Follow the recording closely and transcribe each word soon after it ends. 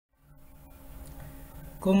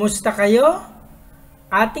Kumusta kayo?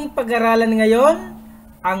 Ating pag-aralan ngayon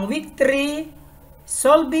ang Week 3,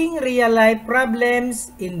 Solving Real-Life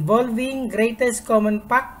Problems Involving Greatest Common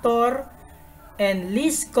Factor and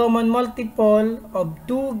Least Common Multiple of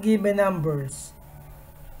Two Given Numbers.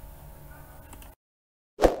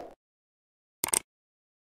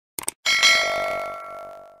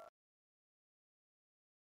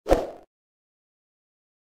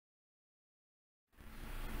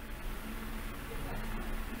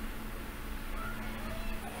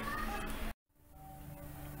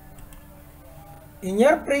 In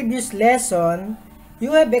your previous lesson,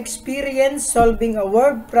 you have experienced solving a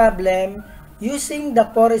word problem using the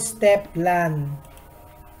 4-step plan.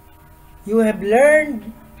 You have learned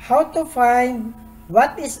how to find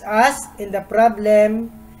what is asked in the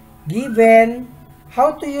problem given,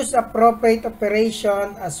 how to use appropriate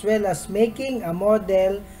operation, as well as making a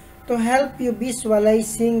model to help you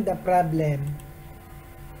visualizing the problem.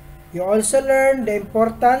 You also learned the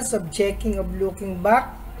importance of checking or looking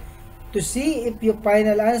back to see if your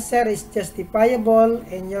final answer is justifiable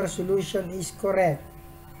and your solution is correct.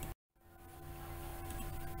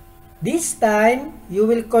 This time, you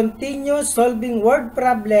will continue solving word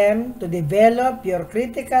problem to develop your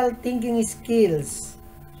critical thinking skills.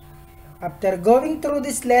 After going through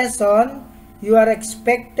this lesson, you are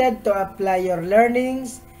expected to apply your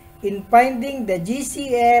learnings in finding the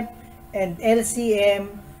GCF and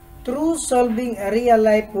LCM through solving a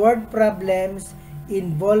real-life word problems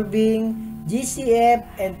involving GCF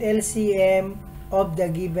and LCM of the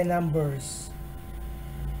given numbers.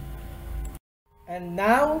 And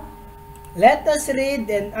now, let us read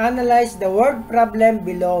and analyze the word problem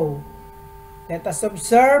below. Let us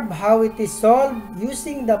observe how it is solved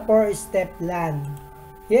using the 4-step plan.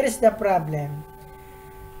 Here is the problem.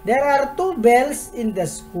 There are two bells in the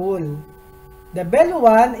school. The bell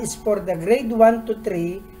 1 is for the grade 1 to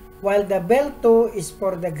 3, while the bell 2 is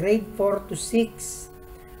for the grade 4 to 6.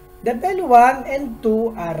 The bell 1 and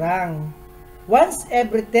 2 are rung once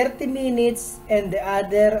every 30 minutes and the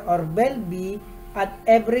other or bell B at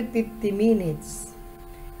every 50 minutes.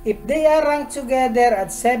 If they are rung together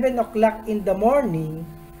at 7 o'clock in the morning,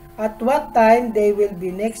 at what time they will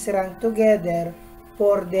be next rung together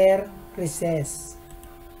for their recess?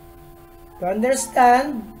 To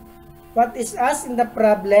understand what is asked in the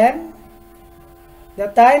problem,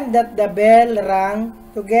 the time that the bell rang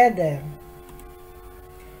together.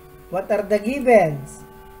 What are the givens?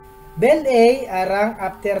 Bell A are rung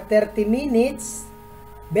after 30 minutes.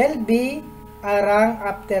 Bell B are rung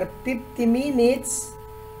after 50 minutes.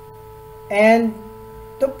 And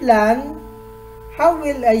to plan, how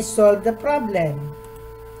will I solve the problem?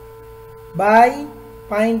 By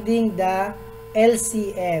finding the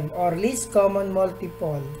LCM or least common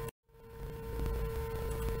multiple.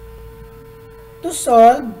 To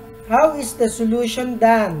solve, how is the solution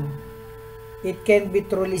done? It can be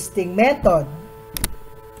through listing method.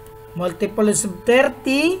 Multiple of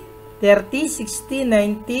 30, 30, 60,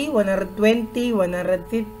 90, 120,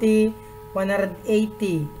 150,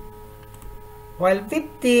 180. While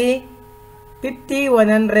 50, 50,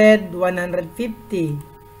 100, 150.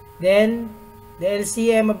 Then, the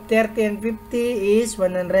LCM of 30 and 50 is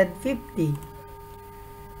 150.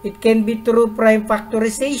 It can be through prime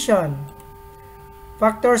factorization.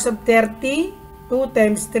 Factors of 30, 2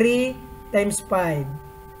 times 3 times 5.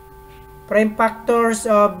 Prime factors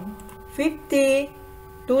of 50,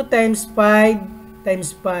 2 times 5 times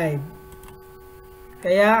 5.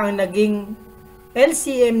 Kaya ang naging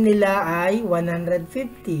LCM nila ay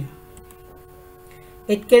 150.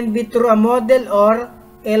 It can be through a model or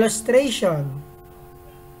illustration.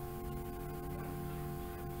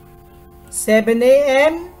 7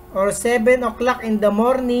 a.m. or 7 o'clock in the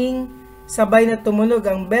morning, sabay na tumunog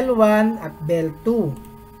ang bell 1 at bell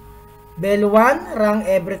 2. Bell 1 rang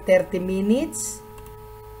every 30 minutes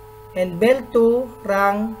and bell 2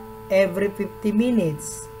 rang every 50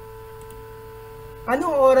 minutes.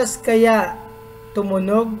 Anong oras kaya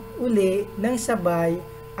tumunog uli ng sabay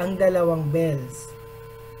ang dalawang bells?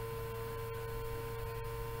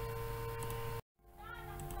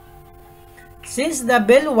 Since the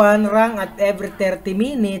bell 1 rang at every 30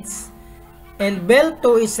 minutes and bell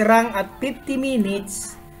 2 is rung at 50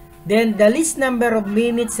 minutes, then the least number of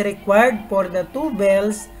minutes required for the two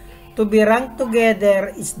bells to be rung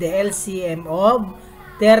together is the LCM of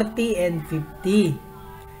 30 and 50.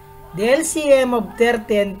 The LCM of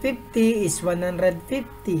 30 and 50 is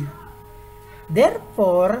 150.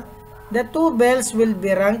 Therefore, the two bells will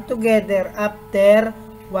be rung together after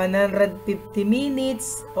 150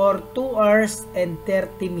 minutes or 2 hours and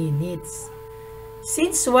 30 minutes.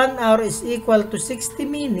 Since 1 hour is equal to 60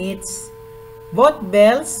 minutes, Both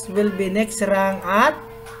bells will be next rung at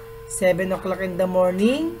 7 o'clock in the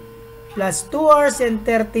morning plus 2 hours and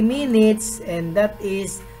 30 minutes, and that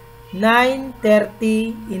is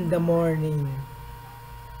 9:30 in the morning.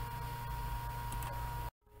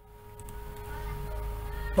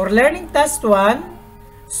 For learning task 1,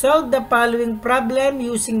 solve the following problem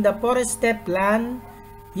using the 4-step plan.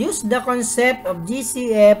 Use the concept of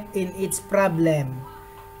GCF in each problem.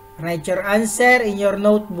 Write your answer in your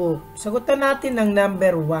notebook. Sagutan natin ang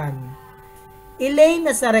number 1. Elaine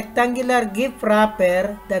has a rectangular gift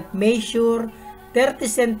wrapper that measure 30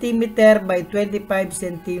 cm by 25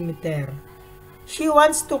 cm. She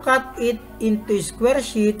wants to cut it into square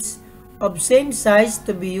sheets of same size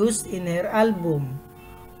to be used in her album.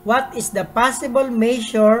 What is the possible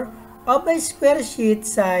measure of a square sheet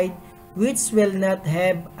side which will not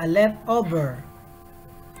have a leftover?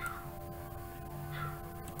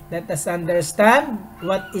 Let us understand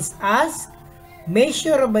what is asked.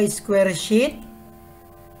 Measure of a square sheet.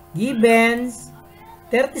 Given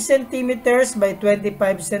 30 centimeters by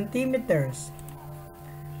 25 centimeters.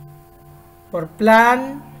 For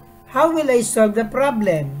plan, how will I solve the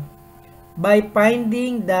problem? By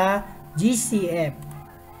finding the GCF.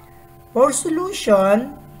 For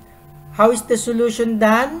solution, how is the solution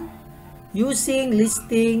done? Using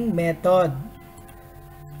listing method.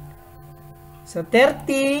 So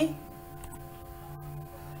 30,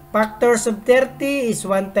 factors of 30 is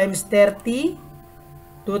 1 times 30,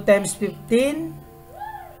 2 times 15,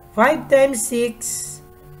 5 times 6,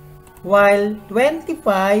 while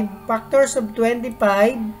 25, factors of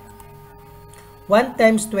 25, 1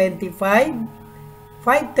 times 25,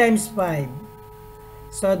 5 times 5.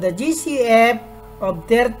 So the GCF of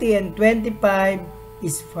 30 and 25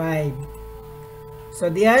 is 5. So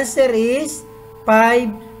the answer is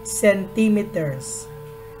 5 centimeters.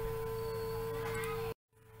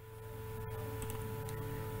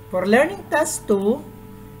 For learning task 2,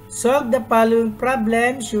 solve the following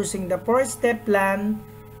problems using the 4-step plan.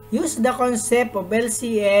 Use the concept of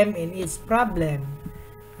LCM in each problem.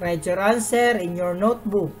 Write your answer in your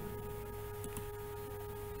notebook.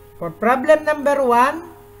 For problem number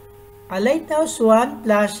 1, a lighthouse 1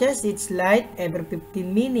 flashes its light every 15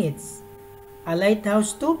 minutes. A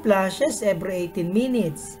lighthouse 2 flashes every 18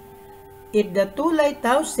 minutes. If the two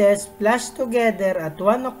lighthouses flash together at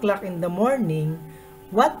 1 o'clock in the morning,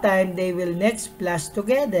 what time they will next flash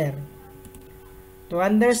together? To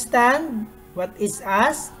understand what is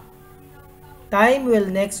asked, time will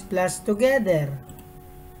next flash together.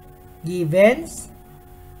 Givens,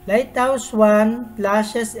 lighthouse 1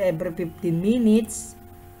 flashes every 15 minutes.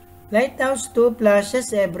 Lighthouse 2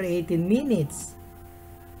 flashes every 18 minutes.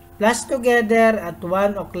 Flash together at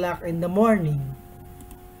 1 o'clock in the morning.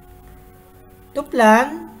 To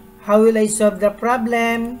plan, how will I solve the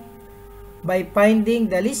problem? By finding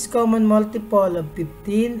the least common multiple of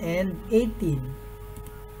 15 and 18.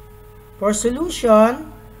 For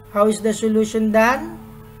solution, how is the solution done?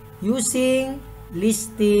 Using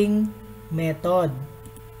listing method.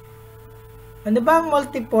 Ano ba ang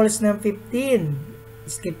multiples ng 15?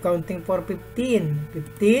 Skip counting for 15.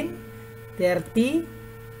 15, 30,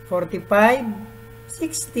 45,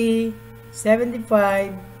 60,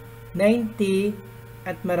 75, 90,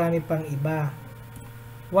 at marami pang iba.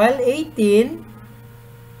 While 18,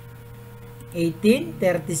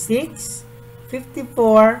 36,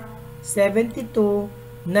 54, 72,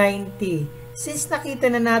 90. Since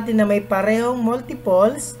nakita na natin na may parehong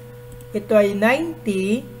multiples, ito ay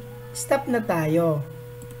 90, stop na tayo.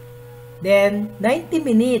 Then, 90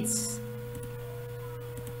 minutes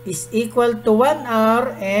is equal to 1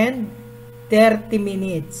 hour and 30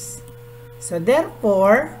 minutes. So,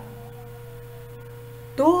 therefore,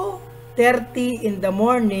 2:30 in the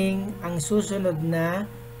morning ang susunod na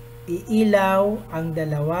iilaw ang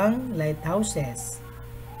dalawang lighthouses.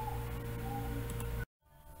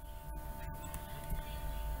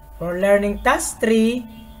 For learning task 3,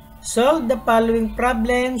 solve the following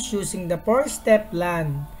problems using the 4-step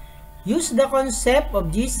plan. Use the concept of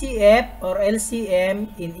GCF or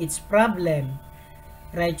LCM in each problem.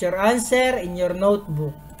 Write your answer in your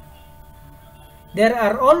notebook. There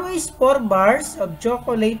are always 4 bars of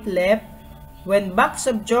chocolate left when box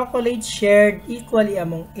of chocolate shared equally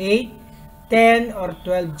among 8, 10, or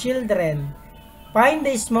 12 children. Find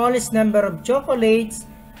the smallest number of chocolates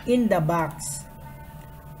in the box.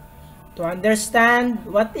 To understand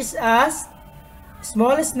what is asked,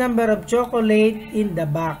 smallest number of chocolate in the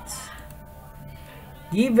box.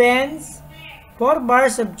 Givens, 4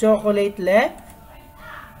 bars of chocolate left,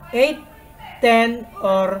 8, 10,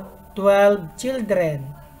 or 12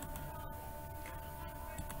 children.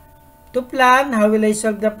 To plan, how will I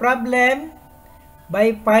solve the problem?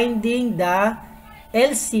 by finding the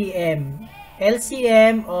LCM.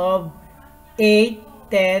 LCM of 8,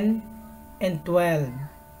 10, and 12.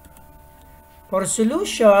 For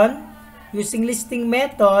solution, using listing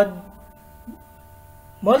method,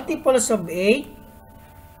 multiples of 8,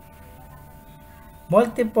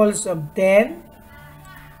 multiples of 10,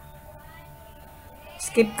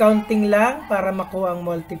 skip counting lang para makuha ang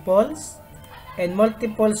multiples, and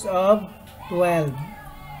multiples of 12.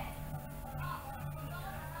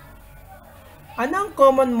 Ano ang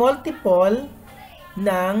common multiple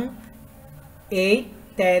ng 8,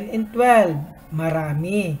 10, and 12?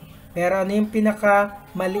 Marami. Pero ano yung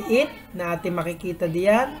pinakamaliit na ating makikita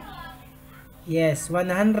diyan? Yes,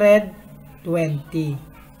 120.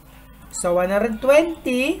 So,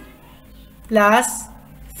 120 plus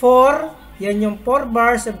 4, yan yung 4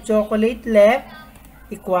 bars of chocolate left,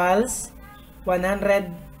 equals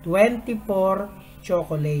 124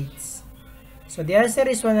 chocolates. So, the answer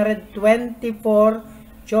is 124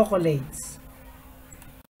 chocolates.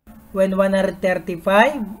 When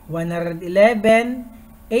 135, 111,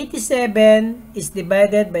 87 is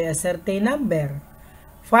divided by a certain number,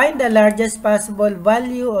 find the largest possible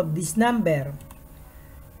value of this number.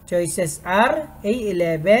 Choices are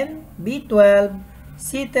A11, B12,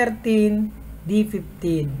 C13,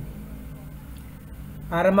 D15.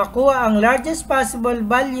 Para makuha ang largest possible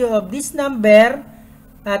value of this number,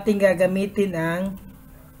 ating gagamitin ang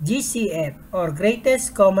GCF or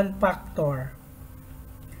greatest common factor.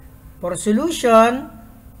 For solution,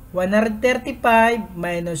 135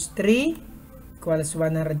 minus 3 equals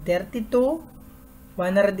 132.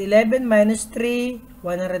 111 minus 3,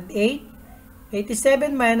 108.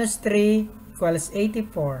 87 minus 3 equals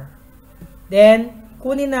 84. Then,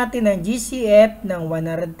 kunin natin ang GCF ng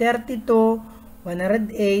 132,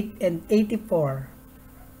 108, and 84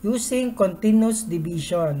 using continuous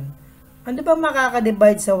division. Ano ba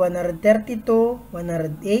makaka-divide sa 132,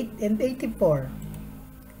 108, and 84?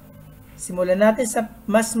 Simulan natin sa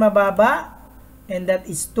mas mababa, and that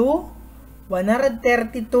is 2.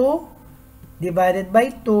 132 divided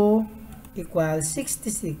by 2 equals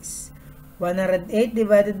 66. 108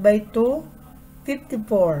 divided by 2,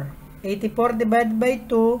 54. 84 divided by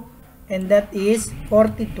 2, and that is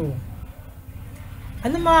 42.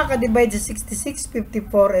 Ano makaka-divide sa 66,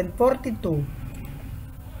 54, and 42?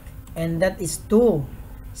 And that is 2.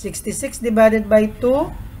 66 divided by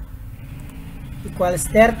 2 equals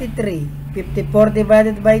 33. 54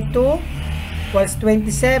 divided by 2 equals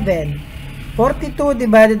 27. 42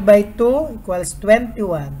 divided by 2 equals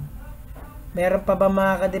 21. Meron pa ba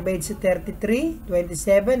makaka-divide sa 33,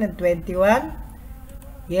 27, and 21?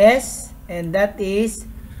 Yes, and that is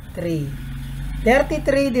 3.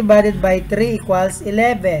 33 divided by 3 equals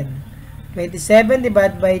 11. 27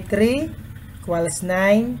 divided by 3 equals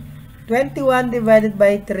 9. 21 divided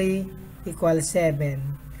by 3 equals 7.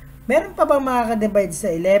 Meron pa bang makaka-divide sa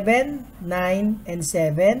 11, 9, and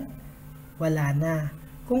 7? Wala na.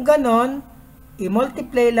 Kung ganon,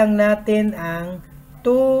 i-multiply lang natin ang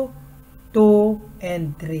 2, 2,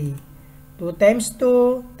 and 3. 2 times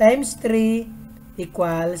 2 times 3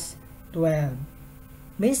 equals 12.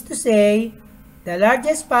 Means to say, the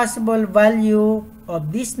largest possible value of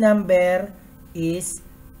this number is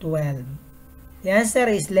 12. The answer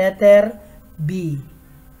is letter B.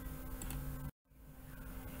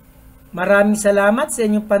 Maraming salamat sa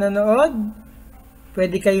inyong panonood.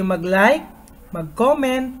 Pwede kayong mag-like,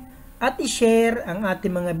 mag-comment, at i-share ang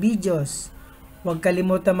ating mga videos. Huwag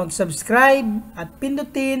kalimutan mag-subscribe at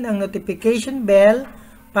pindutin ang notification bell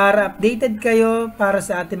para updated kayo para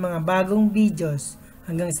sa ating mga bagong videos.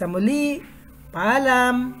 Hanggang sa muli,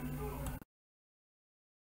 paalam!